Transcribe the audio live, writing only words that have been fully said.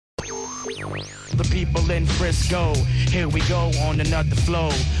The people in Frisco, here we go on another flow,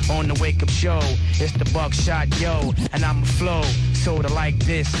 on the wake up show. It's the Buckshot, yo, and I'ma flow sorta like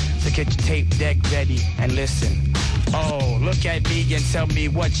this. So get your tape deck ready and listen. Oh, look at me and tell me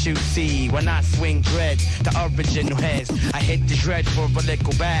what you see. When I swing dreads, the original heads, I hit the dread for a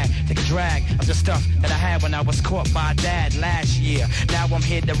little bag. Take a drag of the stuff that I had when I was caught by dad last year. Now I'm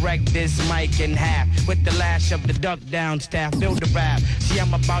here to wreck this mic in half with the lash of the duck down staff. Build a rap. See,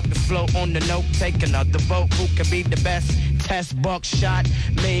 I'm about to flow on the note. Take another vote. Who can be the best? Test Buckshot,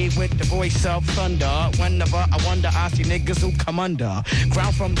 made with the voice of thunder. Whenever I wonder, I see niggas who come under.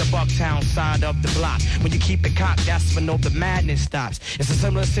 Ground from the Bucktown side of the block. When you keep it cocked, that's when all the madness stops. It's a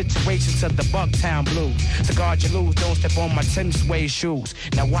similar situation to the Bucktown blues. So guard your lose, don't step on my 10 suede shoes.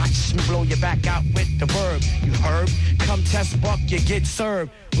 Now watch me blow your back out with the verb. You heard? Come test Buck, you get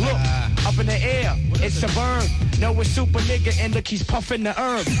served. Look, up in the air, it's a bird. No, it's super nigga, and look, he's puffing the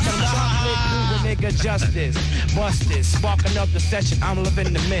herb. Tell him chocolate, do the nigga justice. Bust this, spark another session, I'm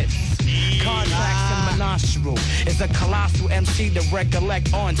living the myth. Contracts and Monostril is a colossal MC to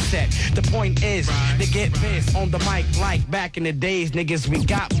recollect on set. The point is, to get pissed on the mic like back in the days, niggas, we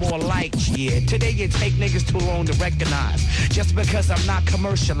got more likes, yeah. Today it take niggas too long to recognize, just because I'm not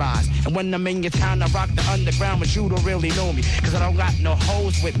commercialized. And when I'm in your town, I rock the underground, but you don't really know me, cause I don't got no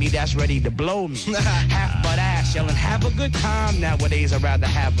hoes with me that's ready to blow me. Half butt ass yelling, have a good time. Nowadays I'd rather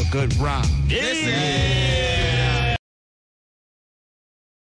have a good rhyme. Yeah.